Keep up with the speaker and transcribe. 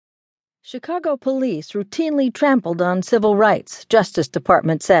Chicago police routinely trampled on civil rights, Justice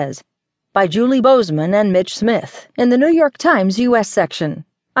Department says. By Julie Bosman and Mitch Smith, in the New York Times U.S. section.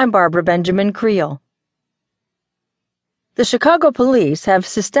 I'm Barbara Benjamin Creel. The Chicago police have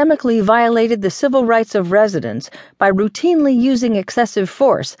systemically violated the civil rights of residents by routinely using excessive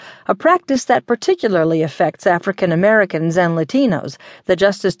force, a practice that particularly affects African Americans and Latinos, the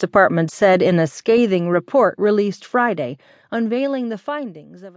Justice Department said in a scathing report released Friday, unveiling the findings of